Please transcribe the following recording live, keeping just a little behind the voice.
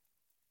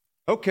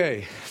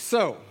Okay,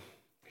 so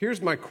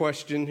here's my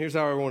question. Here's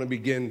how I want to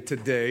begin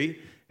today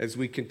as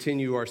we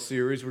continue our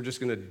series. We're just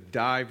going to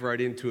dive right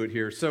into it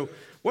here. So,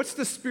 what's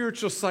the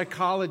spiritual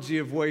psychology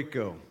of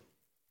Waco?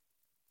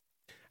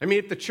 I mean,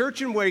 if the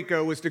church in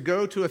Waco was to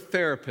go to a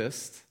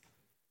therapist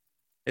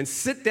and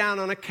sit down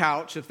on a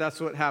couch, if that's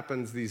what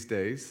happens these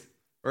days,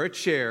 or a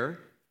chair,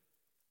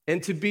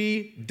 and to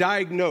be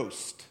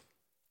diagnosed,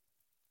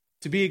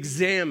 to be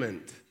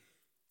examined,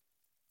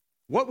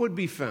 what would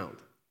be found?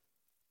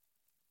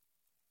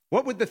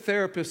 What would the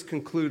therapist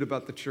conclude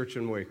about the church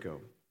in Waco?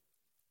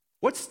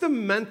 What's the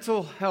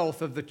mental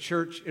health of the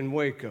church in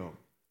Waco?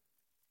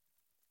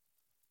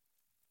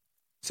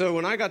 So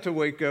when I got to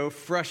Waco,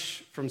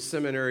 fresh from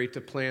seminary to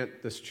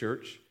plant this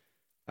church,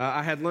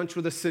 I had lunch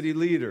with a city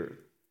leader,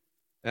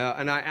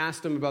 and I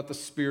asked him about the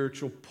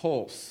spiritual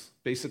pulse,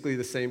 basically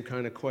the same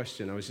kind of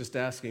question. I was just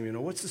asking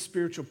him, what's the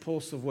spiritual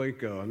pulse of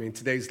Waco? I mean,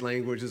 today's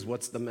language is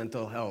what's the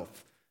mental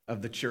health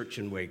of the church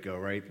in Waco,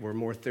 right? We're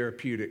more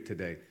therapeutic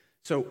today.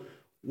 So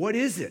what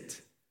is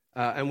it?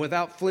 And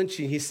without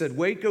flinching, he said,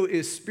 Waco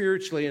is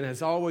spiritually and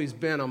has always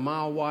been a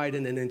mile wide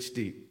and an inch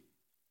deep.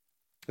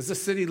 As a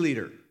city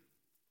leader.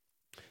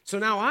 So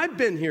now I've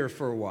been here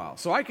for a while,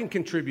 so I can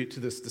contribute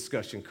to this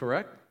discussion,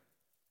 correct?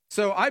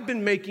 So I've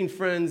been making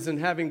friends and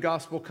having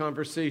gospel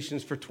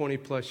conversations for 20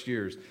 plus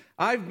years.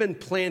 I've been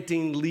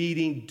planting,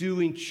 leading,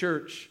 doing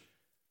church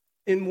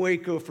in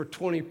Waco for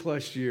 20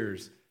 plus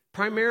years,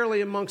 primarily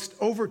amongst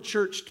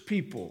over-churched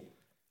people.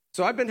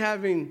 So I've been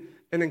having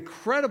an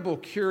incredible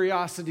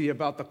curiosity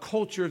about the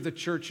culture of the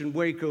church in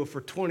Waco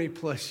for 20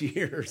 plus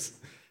years.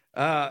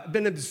 I've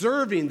been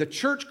observing the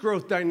church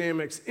growth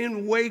dynamics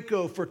in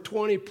Waco for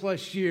 20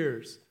 plus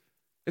years.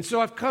 And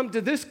so I've come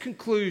to this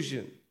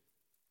conclusion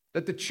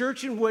that the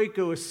church in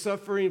Waco is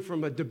suffering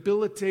from a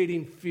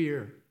debilitating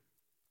fear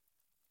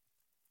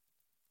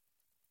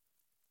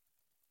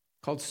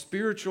called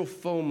spiritual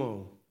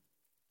FOMO.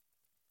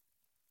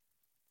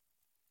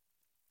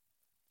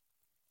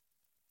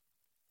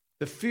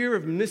 The fear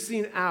of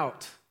missing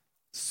out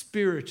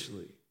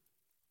spiritually.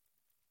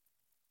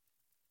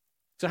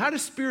 So how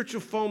does spiritual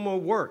FOMO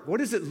work?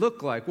 What does it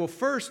look like? Well,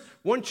 first,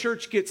 one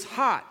church gets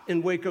hot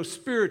in Waco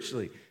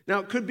spiritually. Now,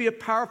 it could be a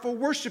powerful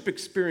worship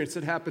experience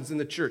that happens in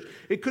the church.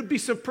 It could be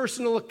some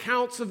personal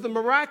accounts of the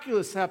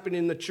miraculous happening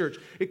in the church.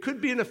 It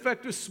could be an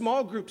effective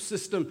small group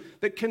system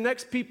that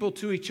connects people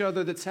to each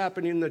other that's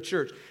happening in the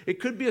church. It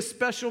could be a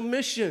special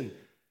mission.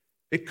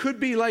 It could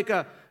be like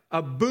a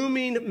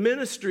booming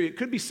ministry. It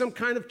could be some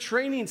kind of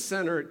training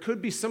center. It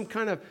could be some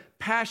kind of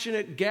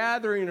passionate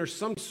gathering or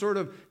some sort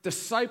of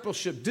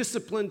discipleship,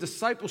 disciplined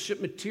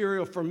discipleship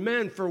material for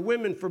men, for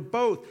women, for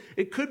both.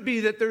 It could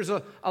be that there's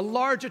a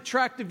large,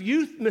 attractive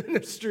youth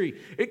ministry.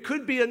 It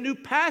could be a new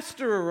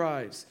pastor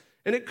arrives.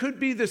 And it could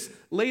be this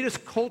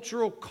latest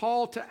cultural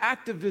call to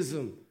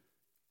activism.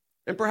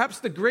 And perhaps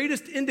the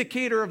greatest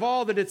indicator of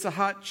all that it's a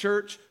hot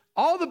church,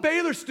 all the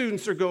Baylor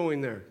students are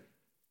going there.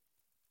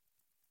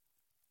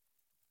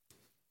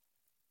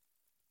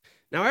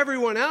 Now,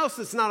 everyone else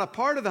that's not a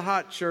part of the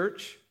hot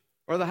church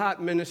or the hot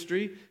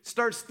ministry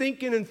starts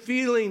thinking and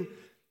feeling,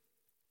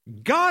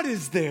 God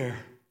is there.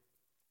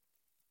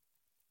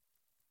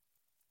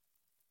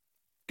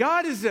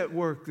 God is at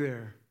work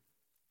there.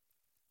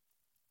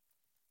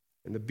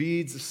 And the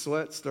beads of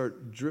sweat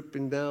start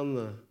dripping down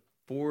the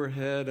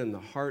forehead and the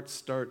heart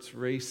starts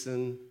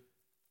racing.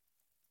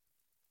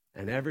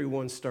 And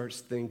everyone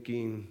starts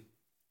thinking,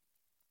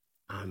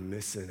 I'm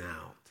missing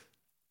out.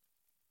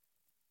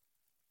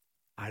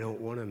 I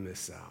don't want to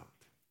miss out.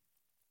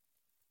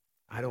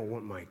 I don't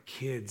want my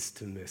kids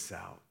to miss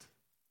out.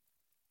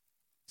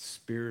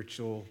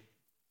 Spiritual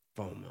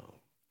FOMO.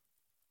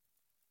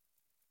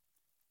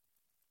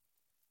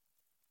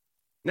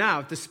 Now,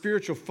 if the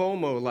spiritual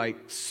FOMO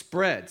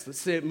spreads, let's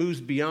say it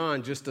moves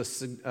beyond just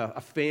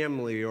a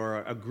family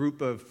or a group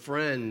of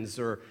friends,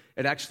 or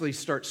it actually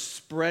starts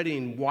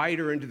spreading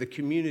wider into the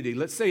community.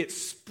 Let's say it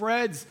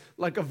spreads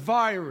like a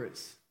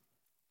virus.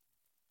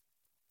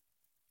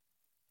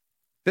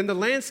 Then the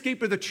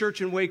landscape of the church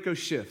in Waco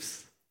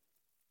shifts.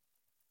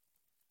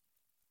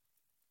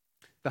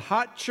 The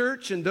hot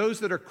church and those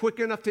that are quick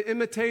enough to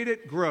imitate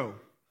it grow.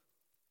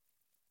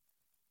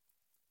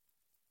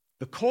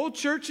 The cold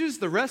churches,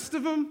 the rest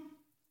of them,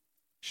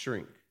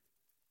 shrink.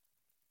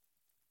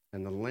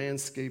 And the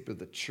landscape of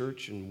the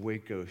church in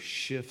Waco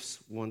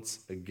shifts once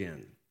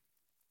again.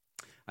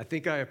 I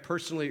think I have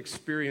personally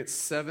experienced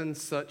 7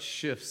 such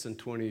shifts in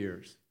 20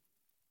 years.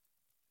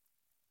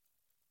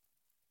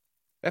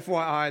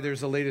 FYI,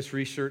 there's the latest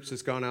research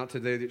that's gone out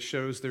today that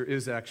shows there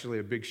is actually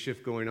a big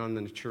shift going on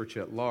in the church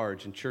at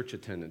large in church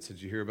attendance.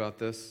 Did you hear about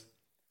this?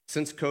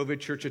 Since COVID,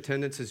 church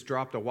attendance has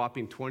dropped a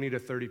whopping 20 to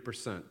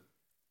 30%.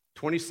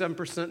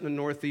 27% in the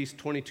Northeast,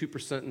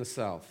 22% in the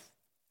South.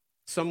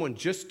 Someone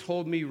just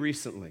told me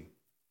recently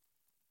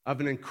of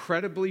an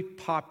incredibly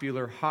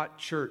popular hot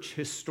church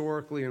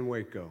historically in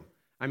Waco.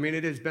 I mean,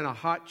 it has been a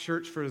hot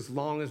church for as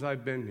long as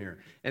I've been here.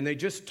 And they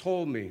just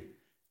told me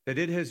that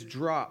it has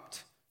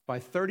dropped by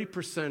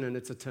 30% in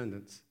its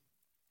attendance.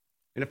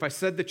 And if I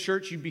said the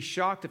church, you'd be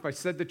shocked. If I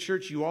said the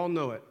church, you all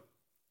know it.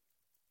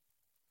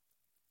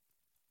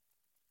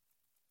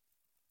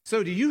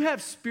 So do you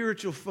have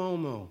spiritual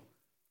FOMO?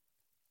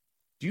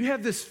 Do you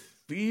have this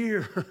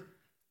fear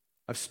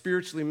of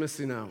spiritually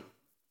missing out?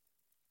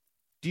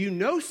 Do you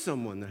know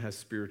someone that has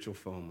spiritual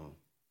FOMO?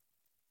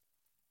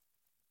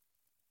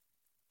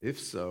 If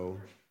so,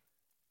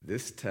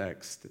 this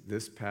text,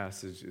 this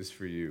passage is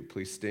for you.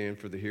 Please stand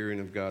for the hearing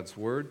of God's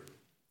word.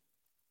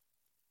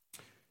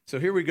 So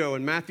here we go.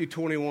 In Matthew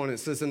 21, it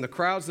says, "And the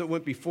crowds that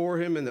went before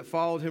him and that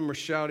followed him were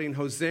shouting,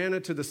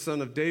 'Hosanna to the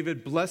Son of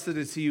David. Blessed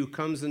is he who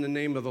comes in the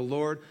name of the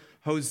Lord.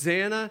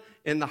 Hosanna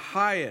in the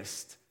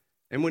highest.'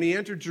 And when he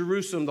entered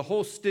Jerusalem, the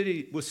whole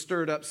city was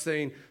stirred up,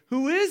 saying,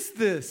 'Who is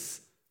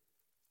this?'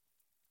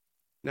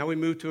 Now we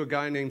move to a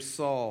guy named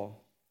Saul.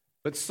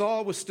 But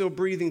Saul was still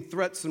breathing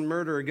threats and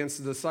murder against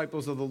the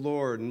disciples of the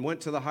Lord, and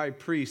went to the high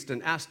priest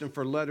and asked him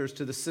for letters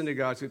to the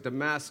synagogues at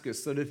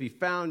Damascus, so that if he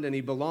found any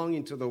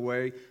belonging to the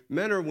way,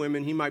 men or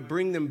women, he might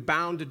bring them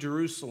bound to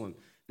Jerusalem.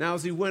 Now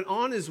as he went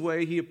on his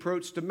way, he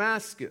approached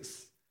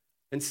Damascus,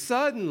 and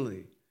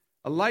suddenly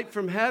a light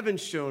from heaven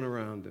shone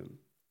around him.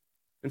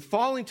 And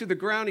falling to the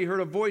ground, he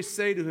heard a voice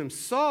say to him,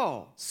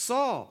 'Saul,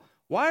 Saul,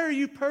 why are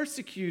you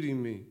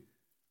persecuting me?'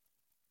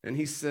 And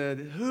he said,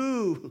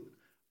 'Who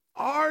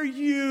are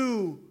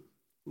you,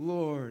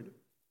 Lord?'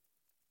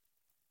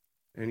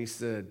 And he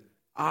said,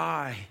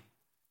 'I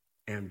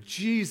am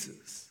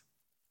Jesus,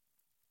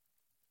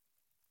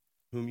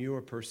 whom you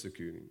are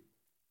persecuting.'"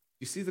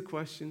 You see the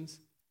questions?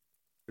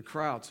 The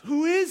crowds.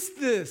 Who is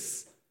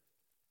this?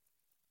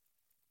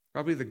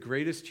 Probably the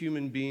greatest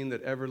human being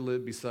that ever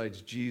lived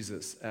besides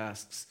Jesus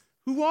asks,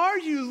 "Who are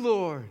you,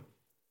 Lord?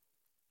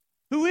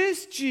 Who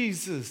is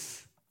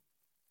Jesus?"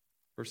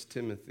 1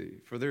 Timothy,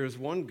 "For there is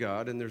one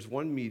God, and there's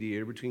one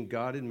mediator between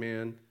God and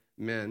men,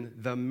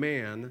 the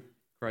man,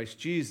 Christ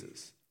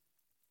Jesus,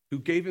 who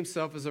gave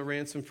himself as a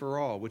ransom for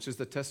all, which is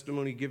the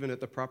testimony given at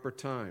the proper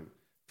time."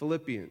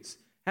 Philippians,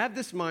 "Have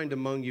this mind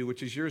among you,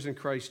 which is yours in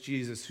Christ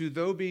Jesus, who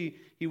though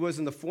he was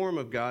in the form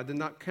of God, did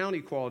not count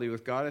equality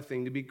with God a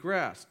thing to be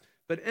grasped,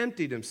 but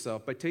emptied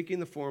himself by taking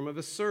the form of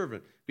a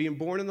servant. Being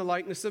born in the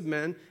likeness of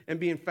men, and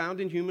being found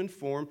in human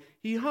form,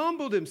 he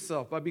humbled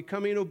himself by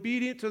becoming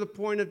obedient to the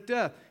point of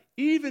death,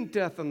 even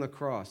death on the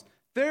cross.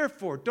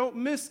 Therefore," don't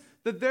miss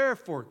the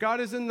therefore. God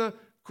is in the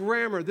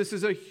grammar. This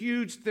is a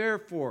huge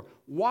therefore.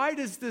 Why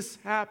does this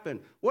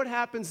happen? What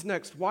happens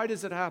next? Why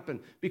does it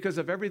happen? Because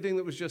of everything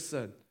that was just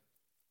said.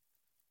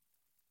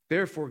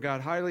 "Therefore,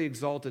 God highly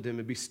exalted him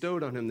and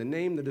bestowed on him the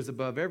name that is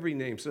above every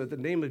name, so that the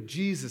name of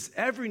Jesus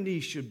every knee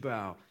should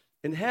bow,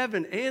 in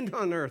heaven and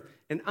on earth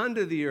and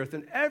under the earth,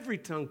 and every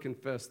tongue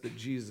confess that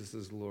Jesus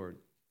is Lord,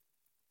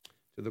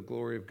 to the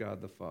glory of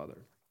God the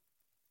Father."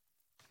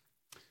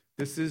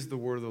 This is the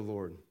word of the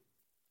Lord.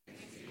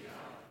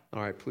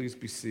 All right, please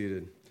be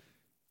seated.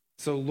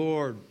 So,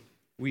 Lord,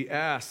 we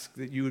ask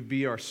that you would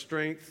be our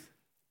strength,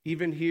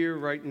 even here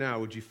right now.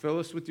 Would you fill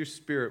us with your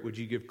Spirit? Would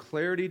you give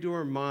clarity to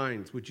our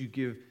minds? Would you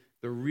give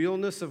the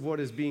realness of what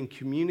is being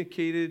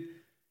communicated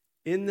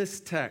in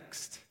this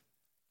text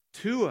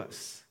to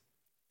us?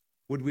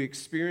 Would we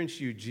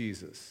experience you,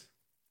 Jesus,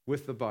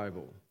 with the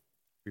Bible?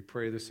 We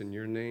pray this in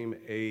your name.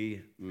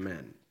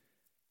 Amen.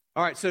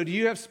 All right, so do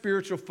you have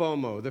spiritual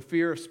FOMO, the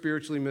fear of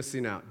spiritually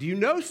missing out? Do you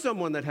know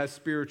someone that has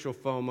spiritual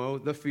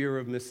FOMO, the fear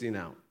of missing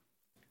out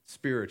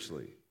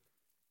spiritually?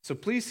 So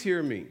please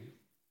hear me.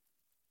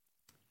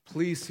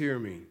 Please hear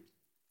me.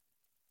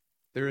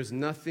 There is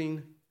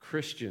nothing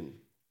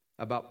Christian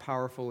about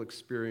powerful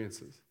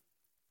experiences.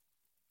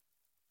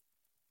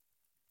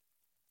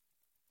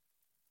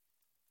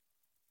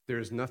 There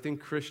is nothing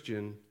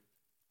Christian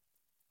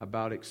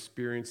about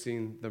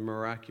experiencing the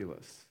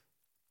miraculous.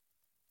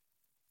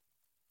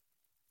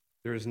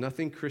 There is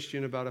nothing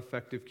Christian about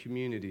effective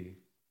community,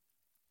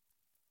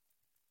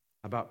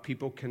 about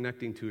people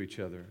connecting to each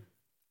other.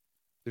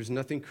 There's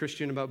nothing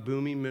Christian about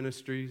booming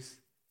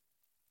ministries,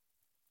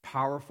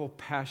 powerful,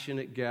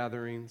 passionate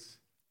gatherings,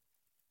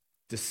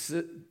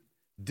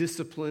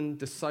 disciplined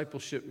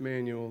discipleship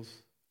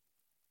manuals,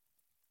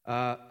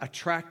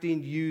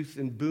 attracting youth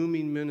and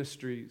booming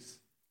ministries,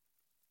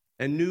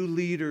 and new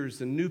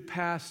leaders and new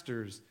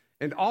pastors,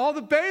 and all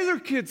the Baylor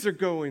kids are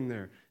going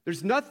there.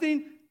 There's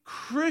nothing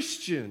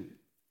Christian,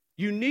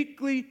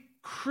 uniquely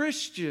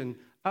Christian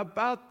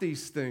about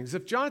these things.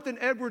 If Jonathan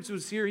Edwards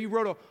was here, he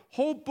wrote a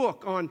whole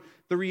book on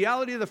the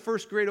reality of the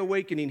First Great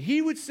Awakening.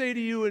 He would say to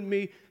you and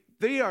me,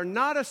 they are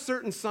not a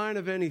certain sign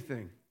of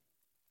anything.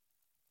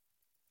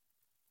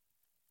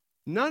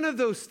 None of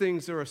those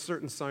things are a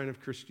certain sign of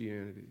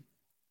Christianity.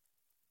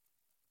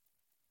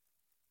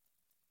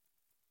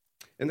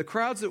 And the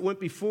crowds that went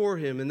before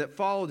him and that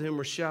followed him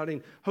were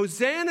shouting,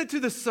 "Hosanna to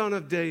the Son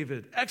of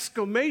David!"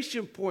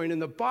 Exclamation point in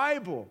the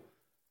Bible.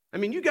 I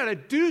mean, you got to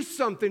do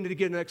something to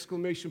get an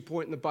exclamation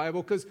point in the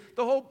Bible, because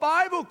the whole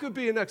Bible could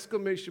be an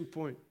exclamation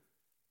point.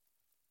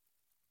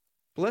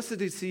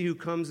 Blessed is he who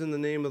comes in the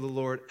name of the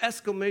Lord!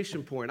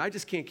 Exclamation point. I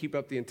just can't keep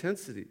up the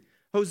intensity.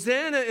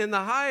 Hosanna in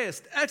the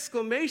highest!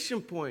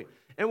 Exclamation point.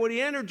 And when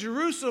he entered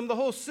Jerusalem, the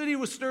whole city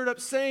was stirred up,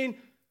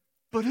 saying,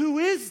 "But who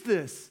is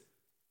this?"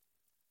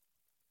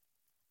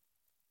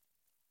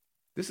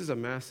 This is a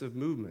massive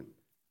movement.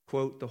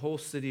 Quote, the whole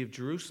city of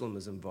Jerusalem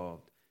is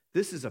involved.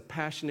 This is a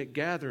passionate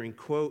gathering.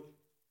 Quote,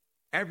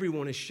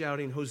 everyone is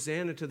shouting,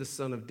 "Hosanna to the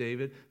Son of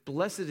David.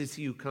 Blessed is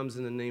he who comes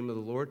in the name of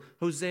the Lord.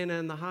 Hosanna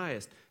in the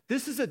highest."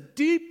 This is a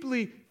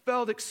deeply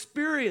felt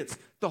experience.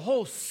 The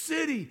whole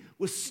city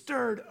was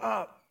stirred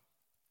up.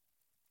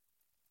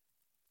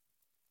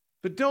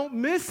 But don't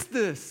miss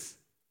this.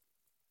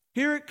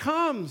 Here it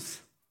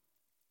comes.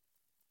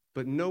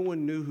 But no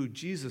one knew who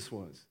Jesus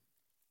was.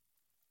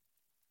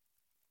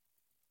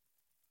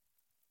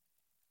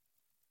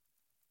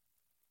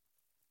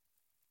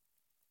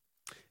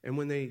 And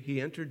when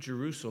he entered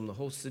Jerusalem, the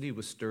whole city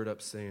was stirred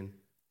up, saying,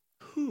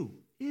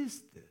 "Who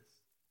is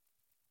this?"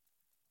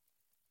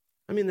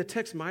 I mean, the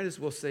text might as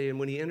well say, and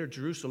when he entered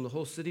Jerusalem, the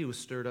whole city was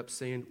stirred up,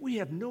 saying, "We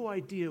have no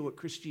idea what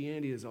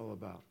Christianity is all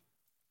about.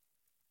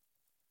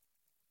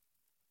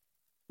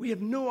 We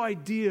have no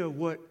idea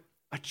what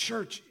a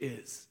church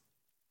is."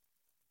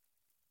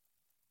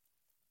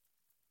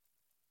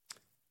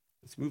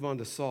 Let's move on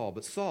to Saul.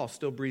 But Saul,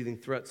 still breathing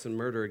threats and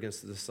murder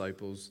against the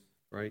disciples,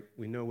 right?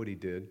 We know what he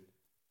did.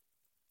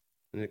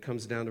 And it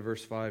comes down to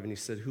verse 5, and he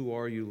said, "Who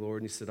are you,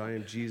 Lord?" And he said, "I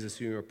am Jesus,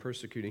 whom you are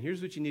persecuting."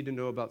 Here's what you need to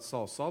know about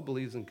Saul. Saul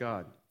believes in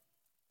God.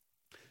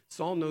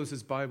 Saul knows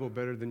his Bible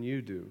better than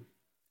you do.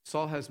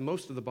 Saul has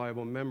most of the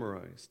Bible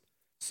memorized.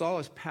 Saul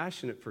is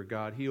passionate for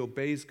God. He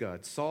obeys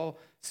God. Saul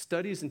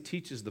studies and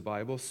teaches the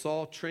Bible.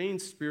 Saul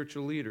trains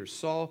spiritual leaders.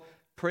 Saul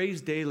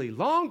prays daily,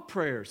 long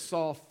prayers.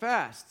 Saul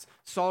fasts.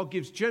 Saul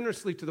gives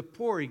generously to the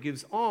poor. He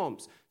gives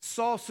alms.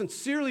 Saul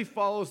sincerely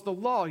follows the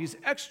law. He's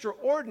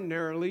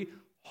extraordinarily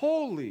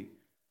holy.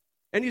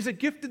 And he's a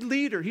gifted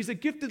leader. He's a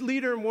gifted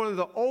leader in one of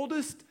the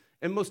oldest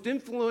and most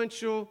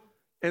influential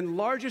and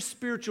largest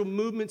spiritual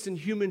movements in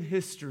human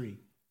history.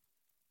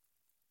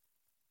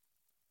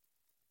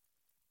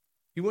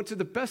 He went to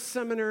the best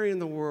seminary in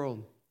the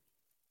world.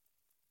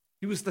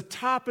 He was the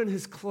top in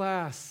his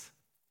class.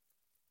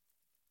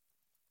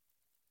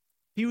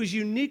 He was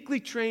uniquely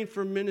trained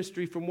for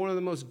ministry from one of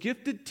the most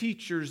gifted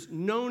teachers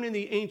known in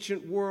the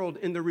ancient world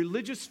in the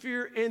religious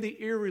sphere and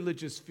the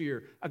irreligious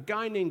sphere, a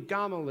guy named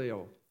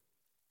Gamaliel.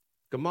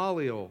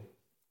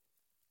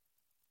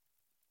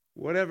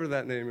 Whatever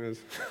that name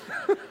is.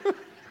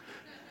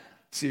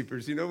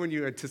 Cheapers. You know when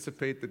you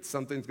anticipate that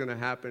something's going to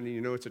happen and you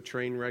know it's a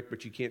train wreck,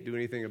 but you can't do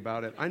anything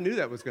about it? I knew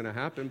that was going to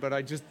happen, but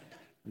I just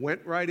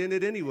went right in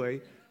it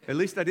anyway. At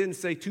least I didn't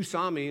say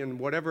Tusami and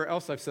whatever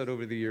else I've said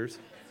over the years.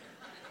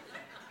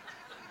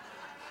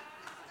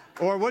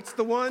 Or what's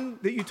the one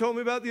that you told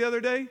me about the other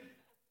day?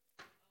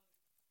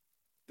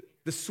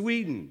 The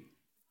Sweden.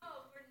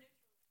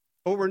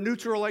 Oh, we're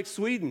neutral like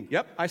Sweden.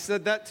 Yep, I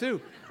said that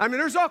too. I mean,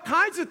 there's all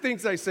kinds of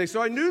things I say.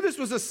 So I knew this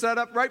was a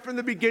setup right from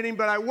the beginning,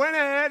 but I went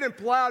ahead and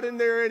plowed in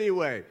there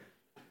anyway.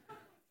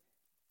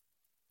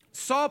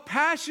 Saul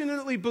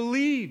passionately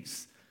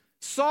believes.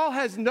 Saul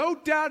has no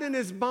doubt in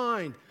his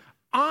mind,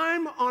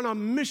 I'm on a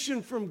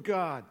mission from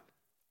God.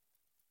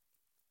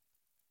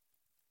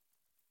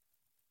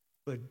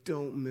 But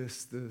don't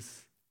miss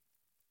this.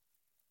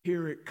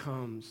 Here it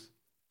comes.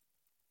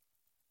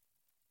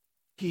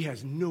 He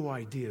has no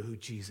idea who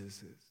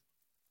Jesus is.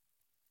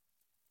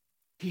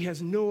 He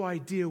has no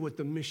idea what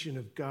the mission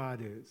of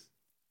God is.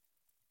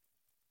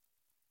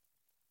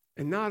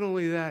 And not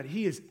only that,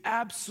 he is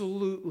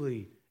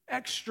absolutely,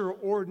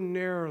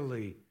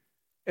 extraordinarily,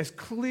 as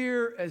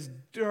clear as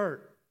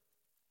dirt,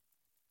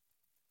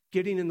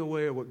 getting in the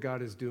way of what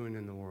God is doing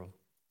in the world.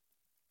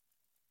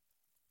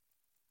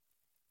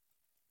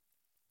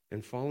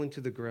 And falling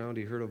to the ground,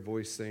 he heard a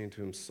voice saying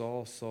to him,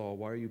 "Saul, Saul,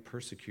 why are you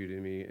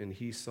persecuting me?" And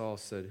he, Saul,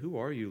 said, "Who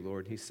are you,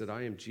 Lord?" And he said,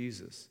 "I am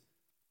Jesus,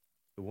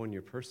 the one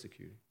you're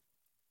persecuting."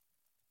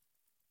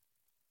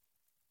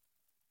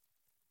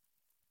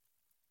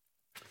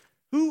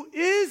 Who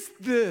is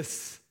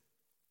this?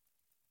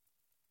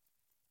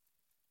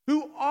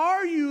 Who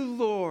are you,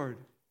 Lord?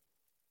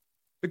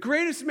 The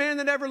greatest man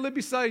that ever lived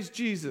besides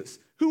Jesus.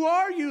 Who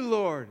are you,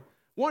 Lord?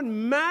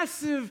 One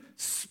massive,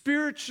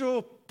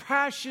 spiritual,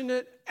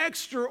 passionate,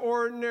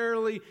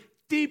 extraordinarily,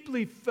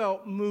 deeply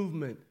felt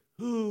movement.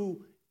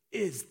 Who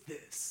is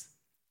this?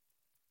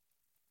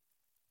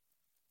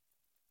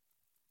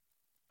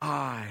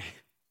 I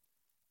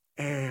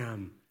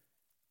am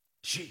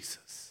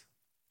Jesus.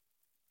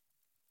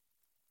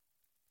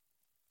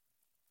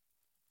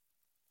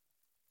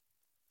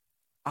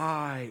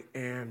 I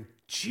am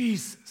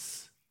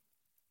Jesus.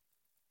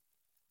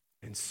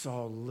 And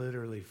Saul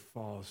literally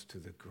falls to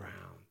the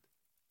ground.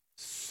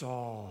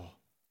 Saul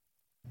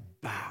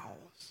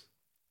bows.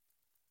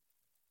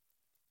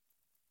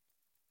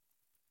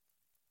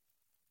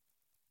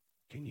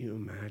 Can you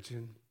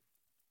imagine?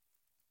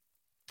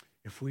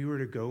 If we were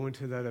to go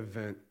into that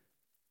event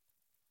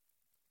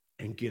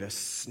and get a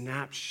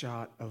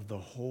snapshot of the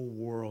whole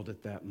world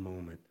at that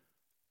moment,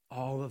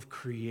 all of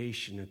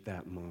creation at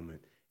that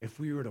moment, if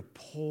we were to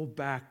pull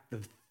back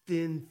the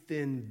thin,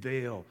 thin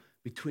veil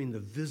between the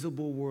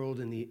visible world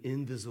and the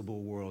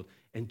invisible world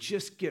and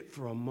just get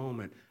for a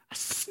moment a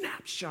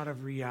snapshot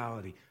of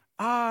reality.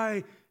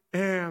 I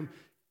am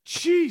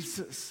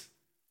Jesus.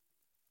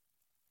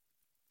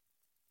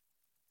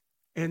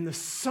 And the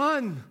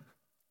sun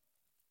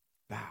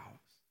bows.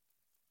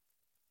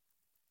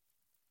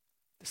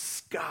 The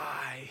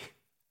sky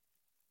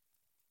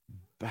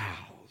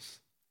bows.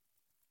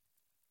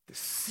 The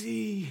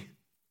sea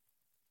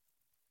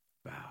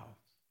bows.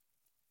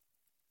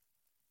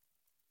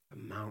 The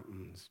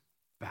mountains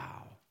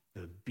bow.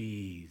 The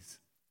bees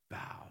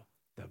bow.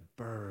 The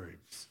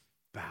birds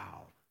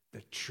bow.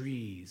 The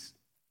trees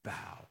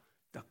bow.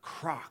 The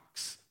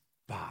crocs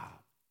bow.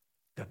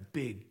 The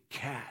big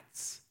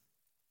cats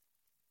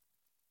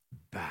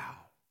bow.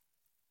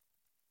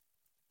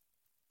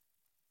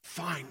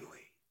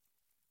 Finally,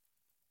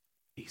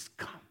 he's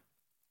come.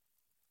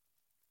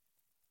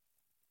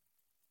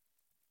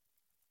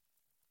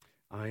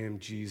 I am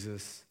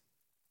Jesus,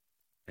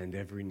 and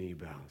every knee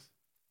bows.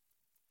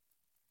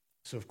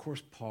 So, of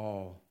course,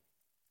 Paul,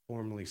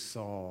 formerly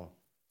Saul,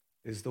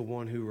 is the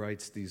one who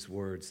writes these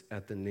words,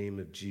 at the name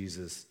of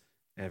Jesus,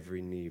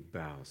 every knee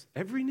bows.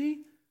 Every knee?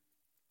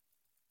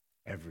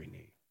 Every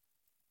knee.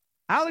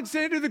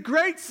 Alexander the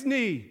Great's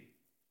knee?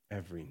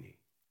 Every knee.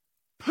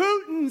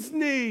 Putin's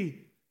knee?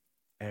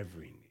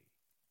 Every knee.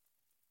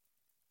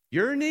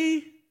 Your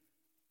knee?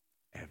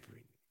 Every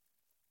knee.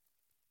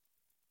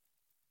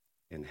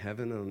 In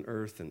heaven, on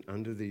earth, and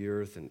under the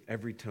earth, and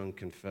every tongue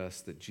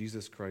confess that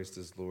Jesus Christ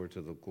is Lord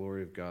to the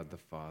glory of God the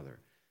Father.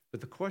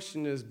 But the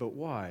question is, but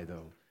why,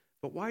 though?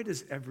 But why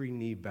does every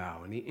knee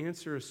bow? And the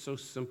answer is so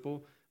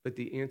simple, but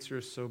the answer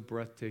is so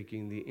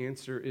breathtaking. The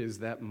answer is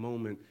that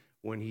moment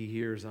when he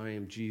hears, I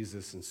am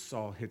Jesus, and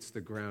Saul hits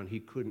the ground. He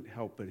couldn't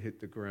help but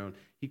hit the ground.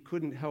 He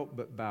couldn't help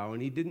but bow,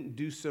 and he didn't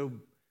do so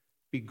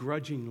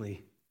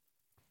begrudgingly.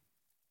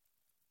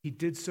 He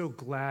did so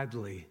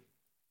gladly.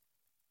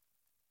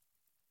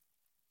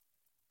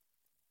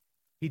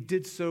 He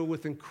did so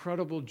with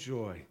incredible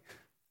joy.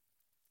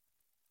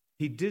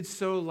 He did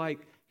so like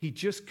he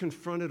just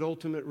confronted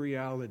ultimate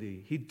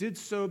reality. He did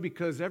so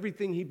because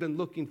everything he'd been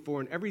looking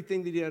for and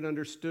everything that he had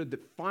understood,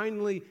 that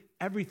finally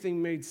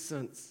everything made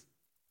sense.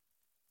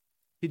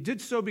 He did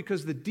so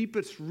because the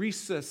deepest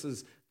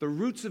recesses, the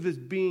roots of his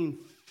being,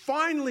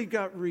 finally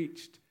got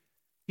reached.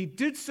 He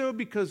did so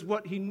because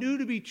what he knew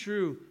to be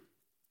true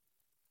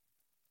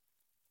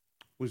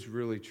was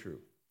really true.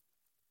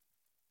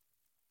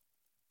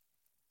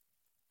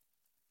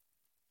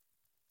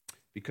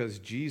 Because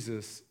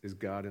Jesus is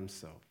God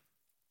himself.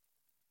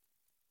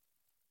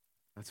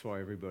 That's why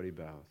everybody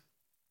bows.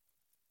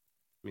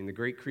 I mean, the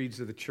great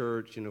creeds of the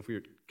church, if we were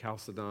at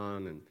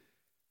Chalcedon and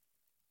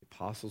the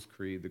Apostles'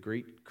 Creed, the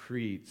great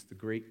creeds, the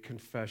great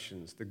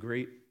confessions, the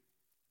great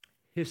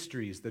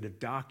histories that have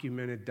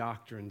documented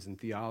doctrines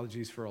and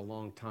theologies for a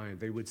long time,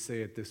 they would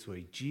say it this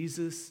way: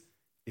 Jesus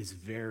is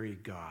very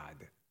God.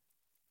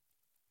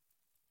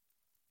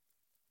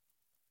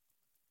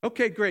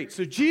 Okay, great.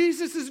 So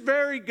Jesus is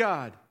very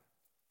God.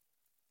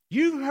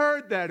 You've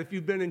heard that if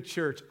you've been in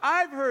church.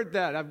 I've heard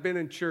that. I've been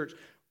in church.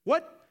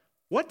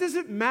 What does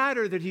it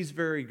matter that he's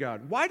very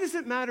God? Why does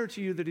it matter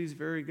to you that he's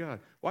very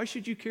God? Why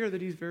should you care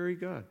that he's very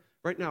God?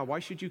 Right now, why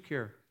should you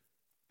care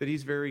that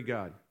he's very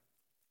God?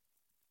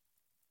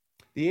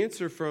 The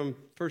answer from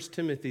 1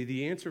 Timothy,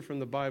 the answer from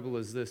the Bible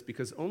is this: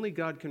 because only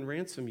God can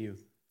ransom you.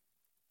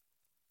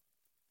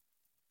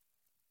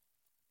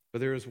 For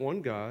there is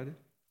one God,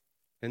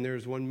 and there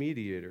is one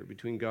mediator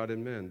between God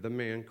and men, the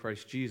man,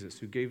 Christ Jesus,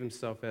 who gave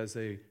himself as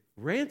a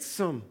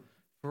ransom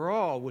for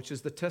all, which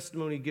is the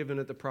testimony given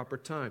at the proper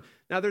time.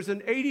 Now, there's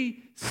an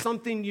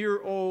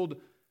 80-something-year-old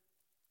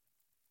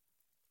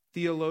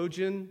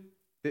theologian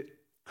that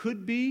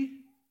could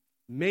be,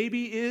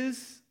 maybe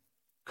is,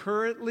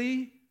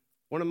 currently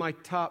one of my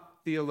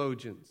top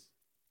theologians.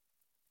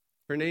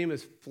 Her name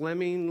is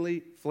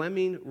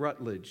Fleming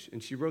Rutledge,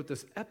 and she wrote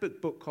this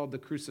epic book called The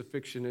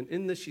Crucifixion, and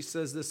in this she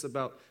says this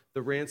about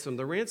the ransom.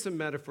 The ransom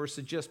metaphor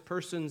suggests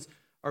persons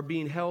are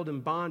being held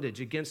in bondage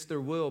against their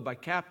will by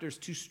captors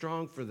too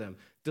strong for them.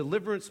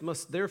 Deliverance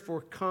must therefore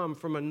come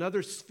from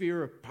another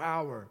sphere of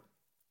power.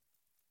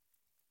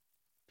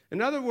 In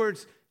other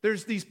words,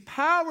 there's these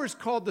powers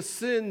called the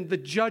sin, the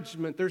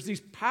judgment. There's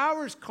these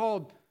powers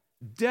called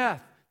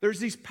death.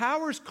 There's these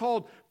powers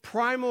called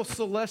primal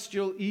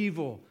celestial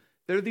evil.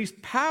 There are these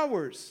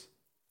powers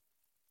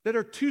that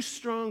are too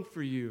strong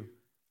for you.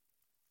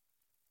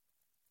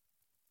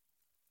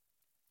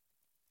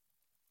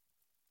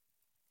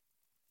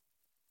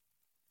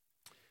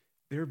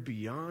 They're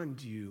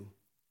beyond you,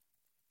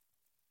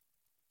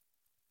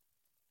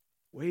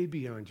 way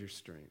beyond your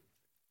strength.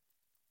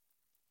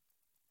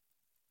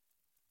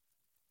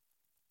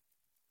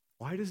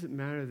 Why does it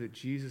matter that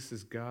Jesus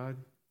is God?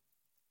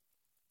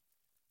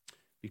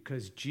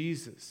 Because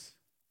Jesus,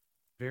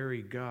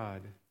 very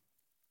God,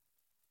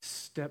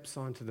 steps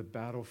onto the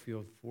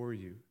battlefield for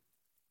you.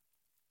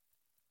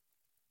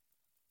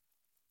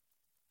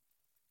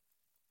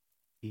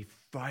 He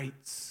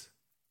fights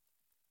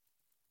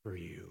for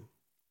you.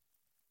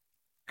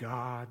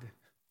 God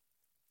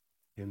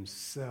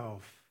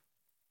himself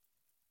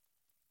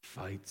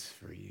fights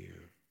for you.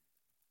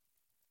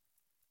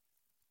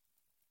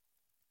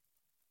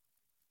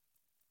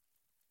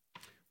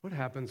 What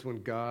happens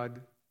when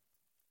God,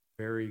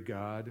 very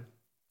God,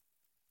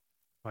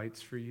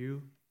 fights for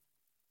you?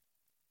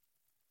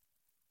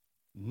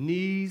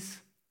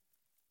 Knees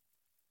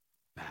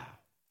bow.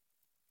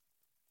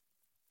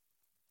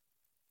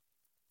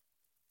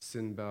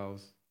 Sin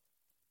bows.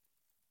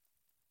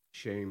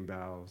 Shame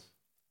bows.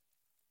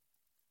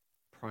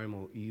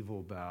 Primal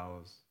evil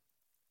bows.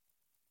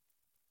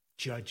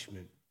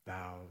 Judgment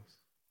bows.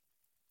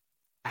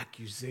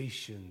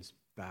 Accusations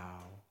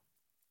bow.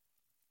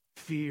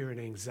 Fear and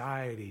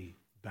anxiety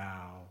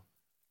bow.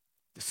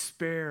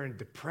 Despair and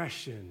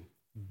depression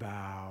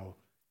bow.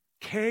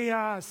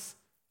 Chaos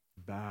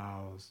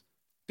bows.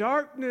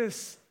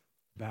 Darkness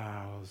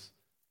bows.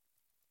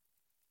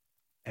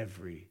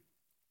 Every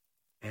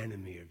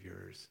enemy of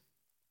yours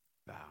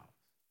bows.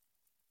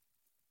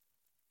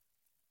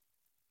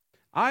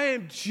 I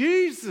am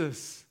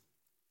Jesus.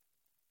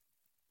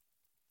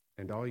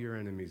 And all your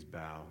enemies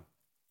bow.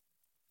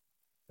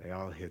 They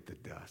all hit the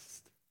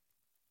dust.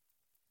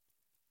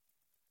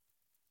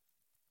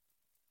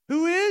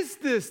 Who is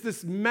this?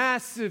 This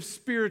massive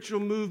spiritual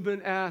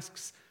movement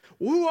asks.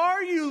 Who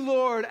are you,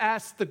 Lord?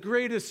 Asks the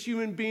greatest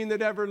human being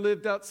that ever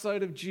lived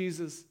outside of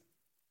Jesus.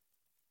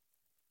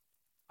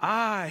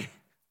 I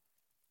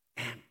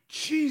am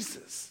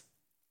Jesus.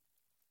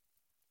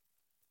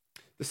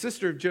 The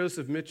sister of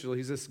Joseph Mitchell,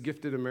 he's this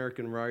gifted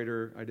American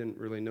writer. I didn't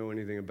really know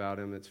anything about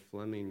him. It's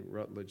Fleming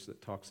Rutledge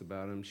that talks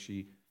about him.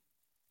 She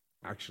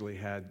actually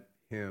had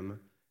him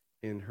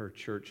in her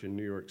church in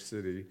New York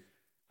City.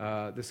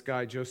 This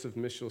guy, Joseph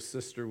Mitchell's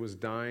sister, was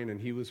dying,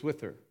 and he was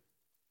with her.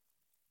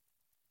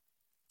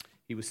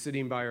 He was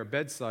sitting by her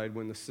bedside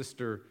when the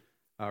sister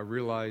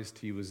realized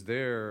he was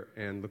there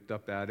and looked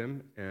up at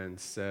him and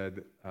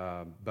said,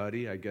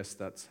 buddy, I guess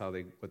that's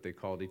what they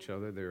called each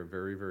other. They were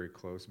very, very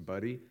close.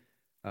 Buddy,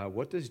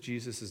 what does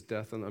Jesus'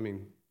 death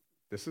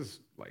this is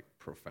like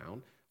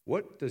profound.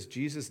 What does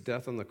Jesus'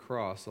 death on the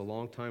cross a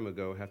long time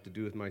ago have to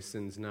do with my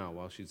sins now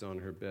while she's on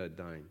her bed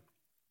dying?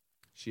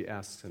 She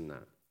asks him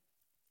that.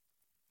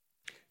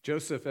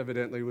 Joseph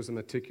evidently was a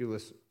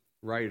meticulous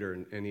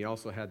writer, and he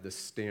also had this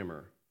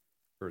stammer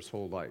for his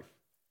whole life.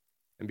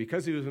 And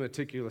because he was a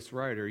meticulous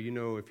writer, you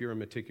know, if you're a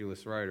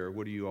meticulous writer,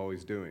 what are you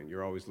always doing?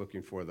 You're always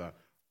looking for the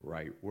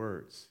right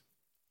words.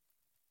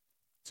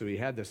 So he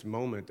had this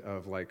moment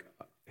of like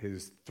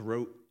his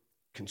throat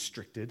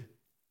constricted,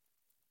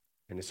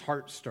 and his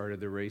heart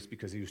started to race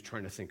because he was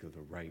trying to think of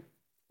the right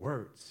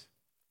words.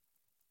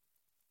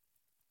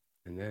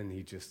 And then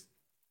he just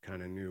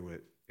kind of knew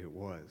what it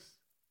was.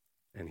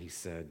 And he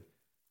said,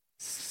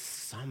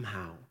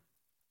 somehow,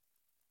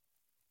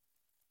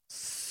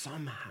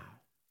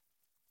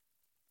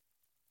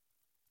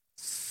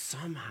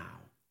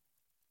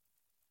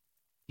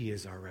 he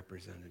is our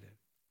representative.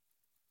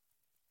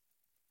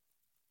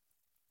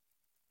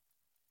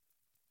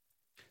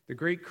 The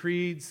great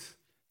creeds,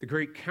 the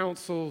great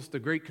councils, the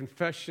great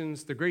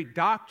confessions, the great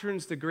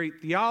doctrines, the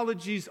great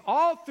theologies,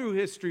 all through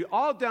history,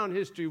 all down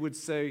history would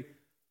say,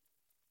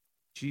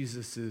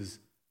 Jesus is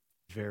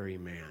very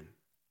man.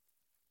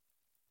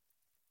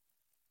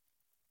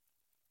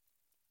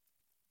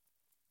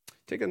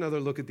 Take another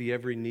look at the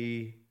every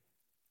knee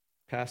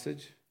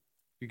passage.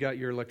 If you got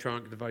your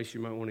electronic device, you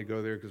might want to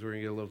go there because we're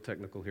going to get a little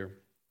technical here.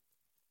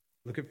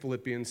 Look at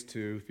Philippians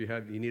 2. If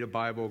you need a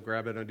Bible,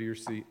 grab it under your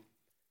seat.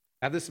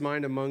 Have this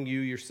mind among you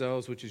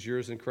yourselves, which is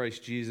yours in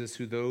Christ Jesus,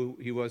 who though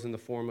he was in the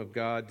form of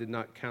God, did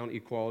not count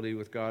equality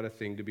with God a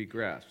thing to be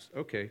grasped.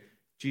 Okay,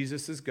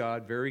 Jesus is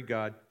God, very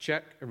God.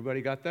 Check.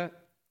 Everybody got that?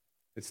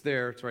 It's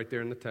there. It's right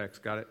there in the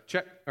text. Got it?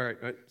 Check. All right,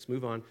 let's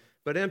move on.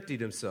 But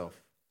emptied himself.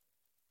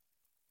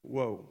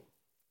 Whoa.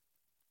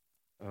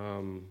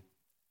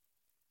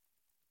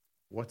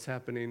 What's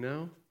happening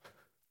now?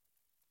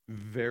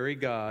 Very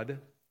God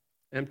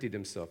emptied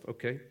himself.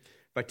 Okay.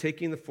 By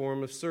taking the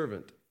form of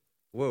servant.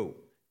 Whoa.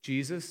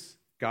 Jesus,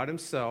 God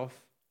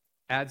himself,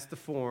 adds the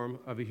form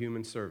of a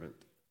human servant.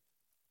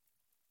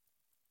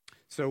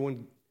 So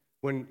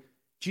when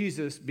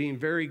Jesus, being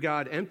very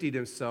God, emptied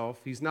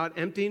himself, he's not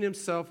emptying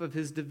himself of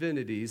his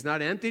divinity. He's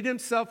not emptying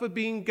himself of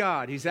being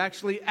God. He's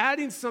actually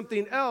adding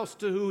something else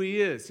to who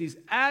he is. He's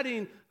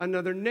adding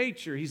another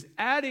nature. He's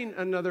adding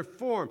another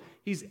form.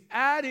 He's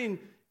adding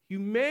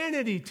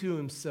humanity to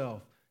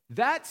himself.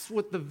 That's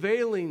what the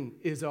veiling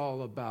is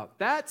all about.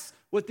 That's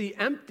what the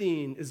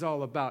emptying is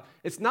all about.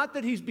 It's not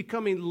that he's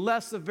becoming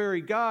less of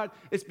very God.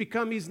 It's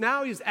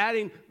he's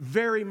adding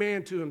very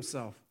man to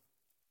himself.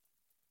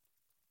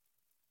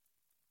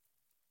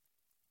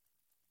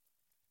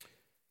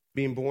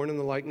 Being born in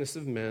the likeness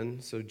of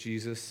men, so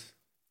Jesus,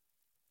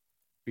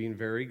 being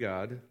very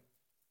God,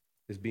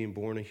 is being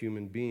born a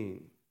human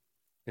being.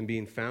 And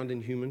being found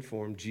in human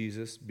form,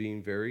 Jesus,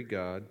 being very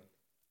God,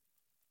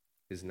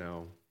 is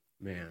now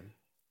man.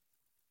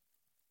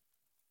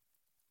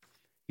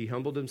 He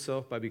humbled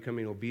himself by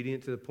becoming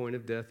obedient to the point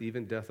of death,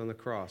 even death on the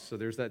cross. So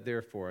there's that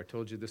therefore. I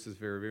told you this is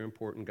very, very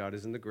important. God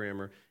is in the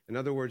grammar. In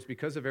other words,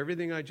 because of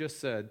everything I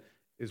just said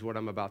is what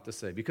I'm about to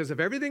say. Because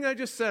of everything I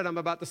just said, I'm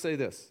about to say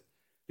this.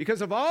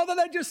 Because of all that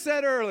I just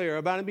said earlier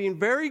about him being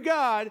very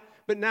God,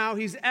 but now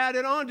he's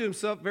added on to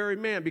himself very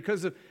man.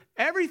 Because of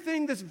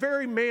everything this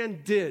very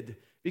man did,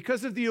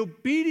 because of the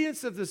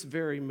obedience of this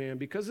very man,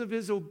 because of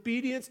his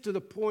obedience to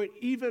the point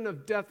even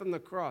of death on the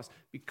cross,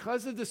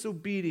 because of this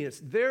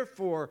obedience,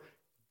 therefore,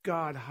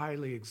 God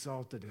highly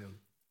exalted him.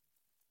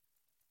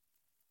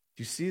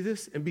 Do you see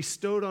this? And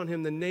bestowed on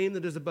him the name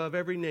that is above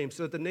every name,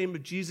 so that the name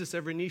of Jesus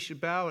every knee should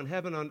bow in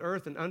heaven, on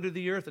earth, and under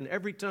the earth, and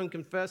every tongue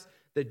confess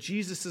that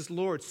Jesus is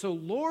Lord. So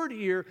Lord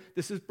here,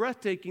 this is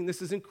breathtaking,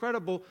 this is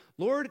incredible.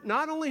 Lord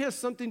not only has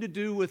something to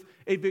do with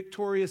a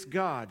victorious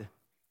God.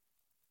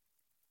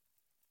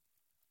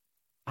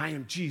 I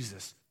am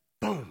Jesus.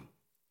 Boom.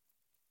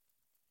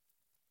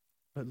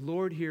 But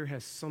Lord here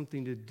has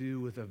something to do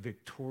with a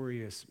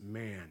victorious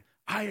man.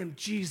 I am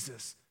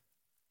Jesus.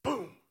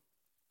 Boom.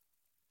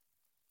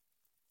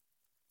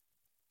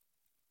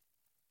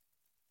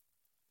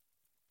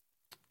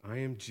 I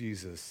am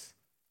Jesus,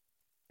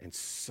 and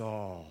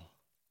Saul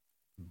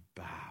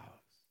bows.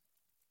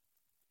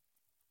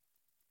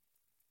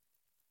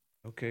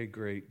 Okay,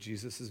 great.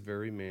 Jesus is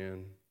very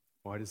man.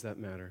 Why does that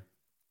matter?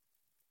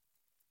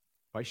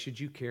 Why should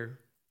you care?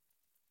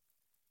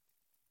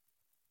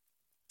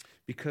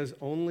 Because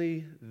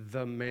only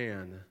the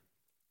man,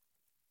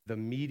 the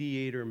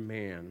mediator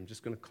man, I'm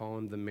just going to call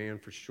him the man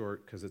for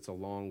short because it's a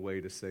long way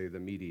to say the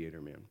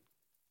mediator man.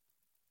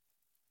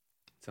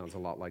 Sounds a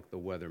lot like the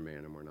weatherman,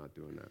 and we're not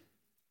doing that.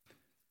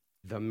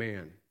 The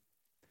man.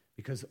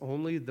 Because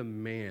only the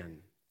man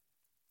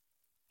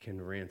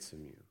can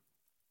ransom you.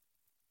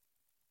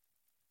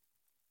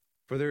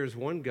 For there is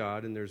one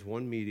God, and there's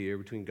one mediator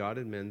between God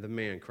and men, the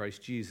man,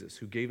 Christ Jesus,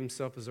 who gave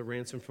himself as a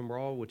ransom from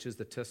all, which is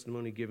the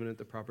testimony given at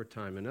the proper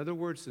time. In other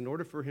words, in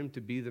order for him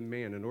to be the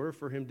man, in order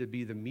for him to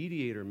be the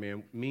mediator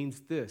man,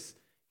 means this: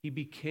 he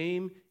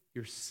became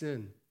your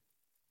sin.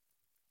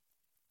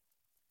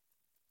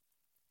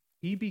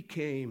 He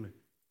became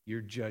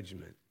your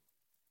judgment.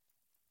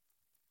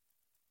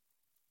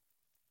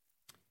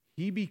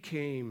 He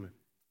became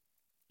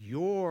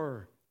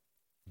your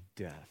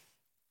death.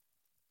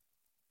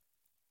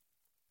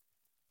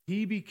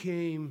 He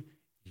became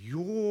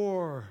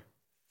your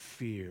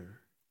fear.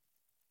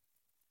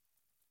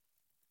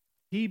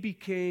 He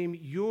became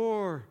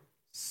your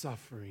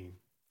suffering.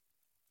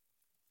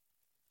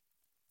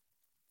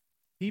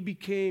 He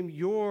became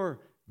your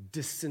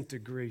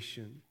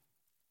disintegration.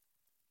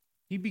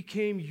 He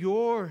became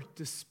your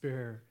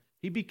despair.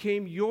 He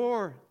became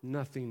your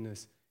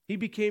nothingness. He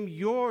became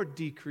your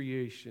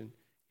decreation.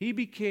 He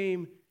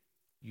became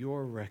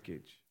your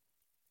wreckage.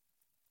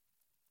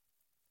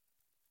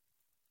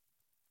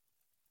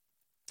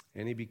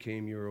 And he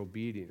became your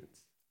obedience.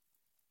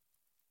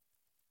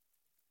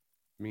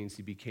 It means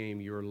he became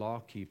your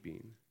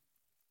law-keeping.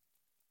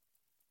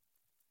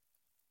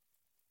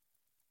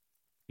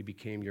 He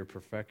became your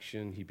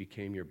perfection. He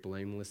became your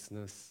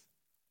blamelessness.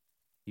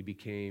 He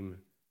became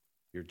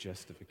your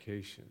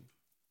justification.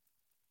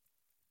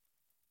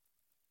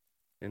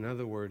 In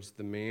other words,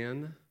 the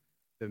man,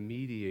 the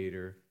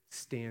mediator,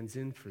 stands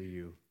in for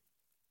you.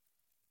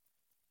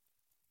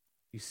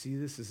 You see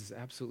this? This is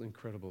absolutely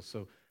incredible.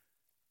 So,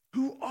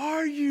 who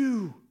are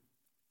you?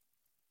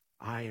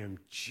 I am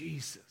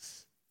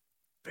Jesus,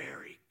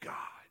 very God.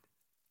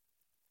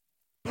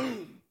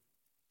 Boom.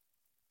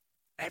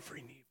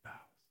 Every knee bows.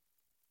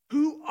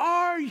 Who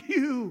are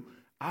you?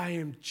 I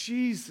am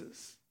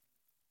Jesus.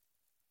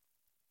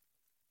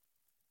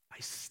 I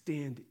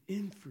stand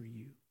in for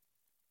you.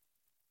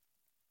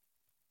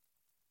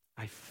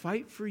 I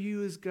fight for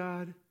you as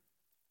God,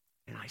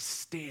 and I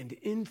stand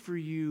in for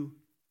you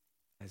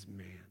as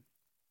man.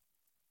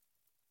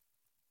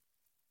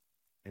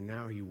 And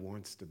now he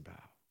wants to bow.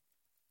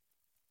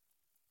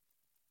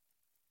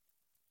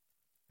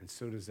 And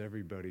so does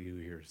everybody who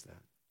hears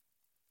that.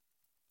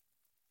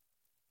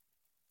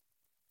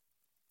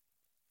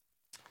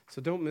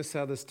 So don't miss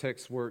how this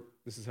text works.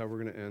 This is how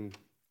we're going to end.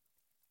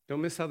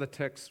 Don't miss how the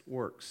text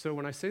works. So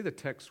when I say the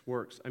text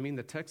works, I mean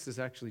the text is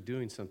actually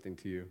doing something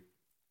to you.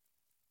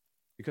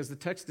 Because the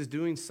text is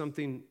doing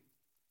something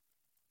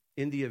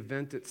in the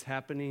event that's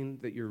happening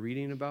that you're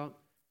reading about,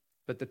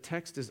 but the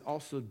text is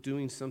also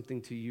doing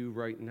something to you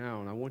right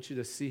now. And I want you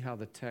to see how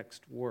the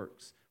text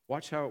works.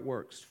 Watch how it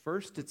works.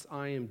 First, it's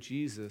I am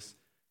Jesus.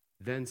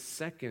 Then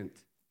second,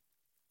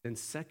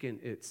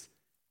 it's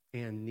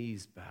and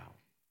knees bow.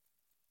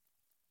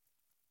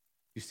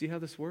 You see how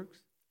this works?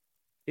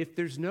 If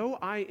there's no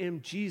I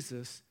am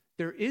Jesus,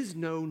 there is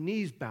no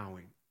knees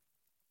bowing.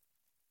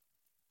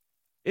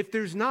 If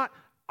there's not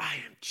I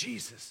am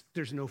Jesus,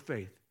 there's no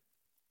faith.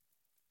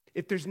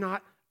 If there's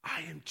not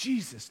I am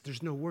Jesus,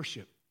 there's no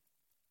worship.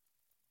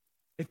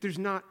 If there's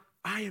not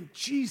I am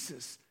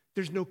Jesus,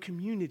 there's no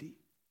community.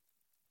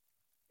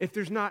 If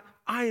there's not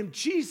I am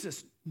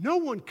Jesus, no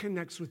one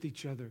connects with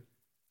each other.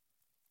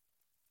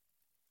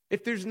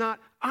 If there's not,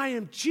 I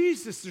am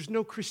Jesus, there's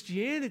no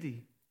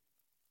Christianity.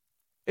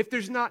 If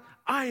there's not,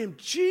 I am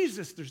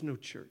Jesus, there's no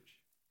church.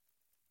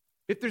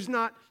 If there's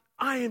not,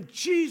 I am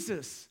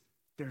Jesus,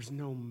 there's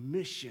no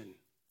mission.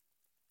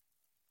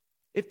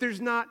 If there's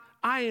not,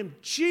 I am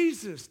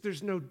Jesus,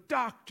 there's no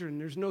doctrine,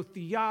 there's no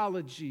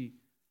theology.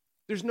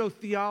 There's no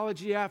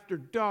theology after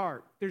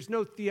dark. There's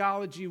no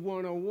theology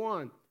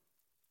 101.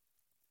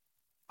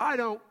 I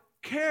don't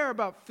care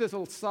about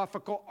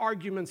philosophical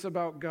arguments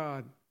about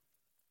God.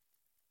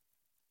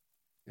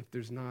 If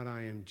there's not,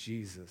 I am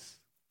Jesus,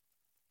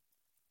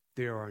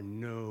 there are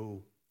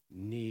no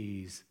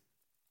knees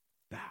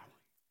bowing.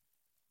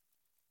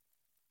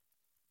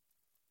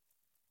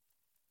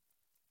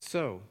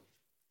 So,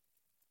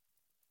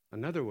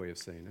 another way of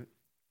saying it,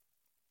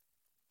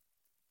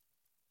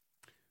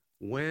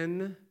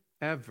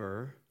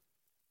 whenever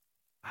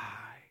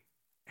I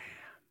am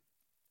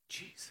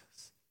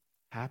Jesus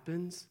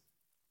happens,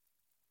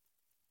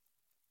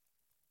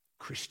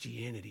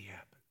 Christianity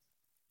happens.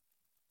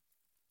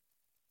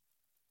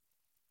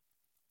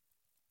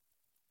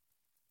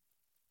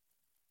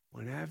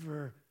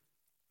 Whenever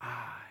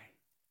I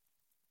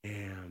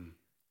am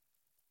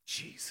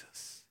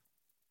Jesus,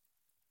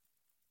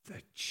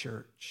 the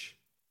church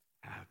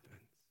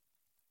happens.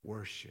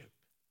 Worship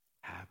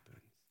happens.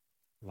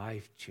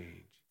 Life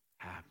change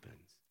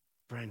happens.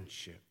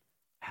 Friendship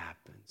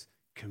happens.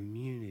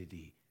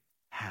 Community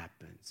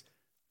happens.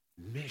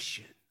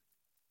 Mission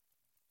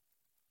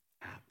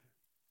happens.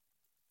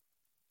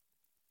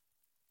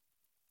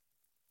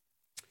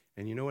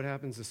 And you know what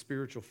happens to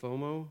spiritual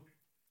FOMO?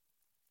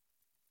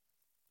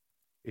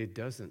 It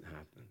doesn't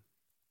happen.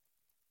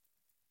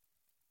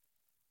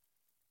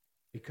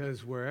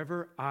 Because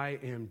wherever I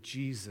am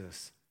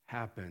Jesus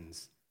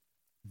happens,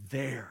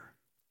 there,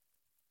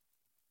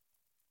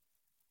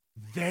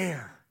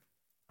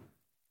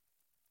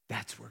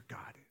 that's where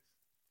God is.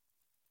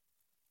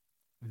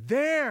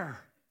 There,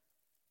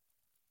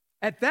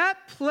 at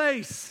that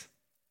place,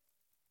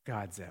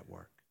 God's at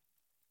work.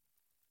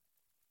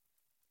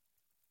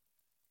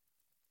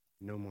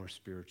 No more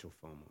spiritual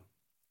FOMO.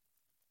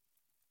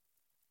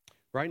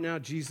 Right now,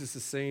 Jesus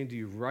is saying to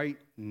you, right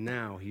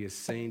now, he is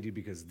saying to you,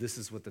 because this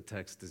is what the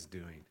text is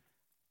doing.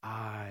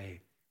 I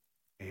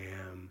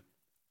am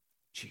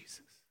Jesus.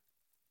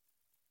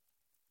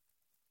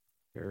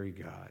 Very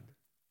God,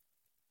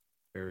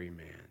 very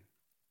man.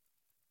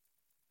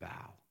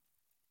 Bow.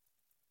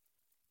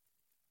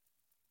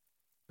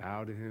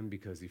 Bow to him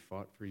because he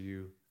fought for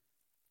you.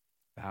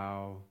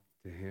 Bow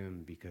to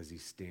him because he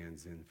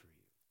stands in for you.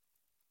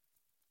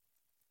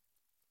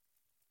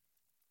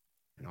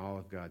 And all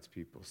of God's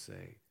people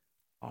say,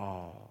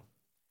 all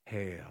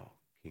hail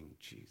King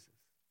Jesus.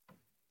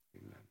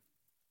 Amen.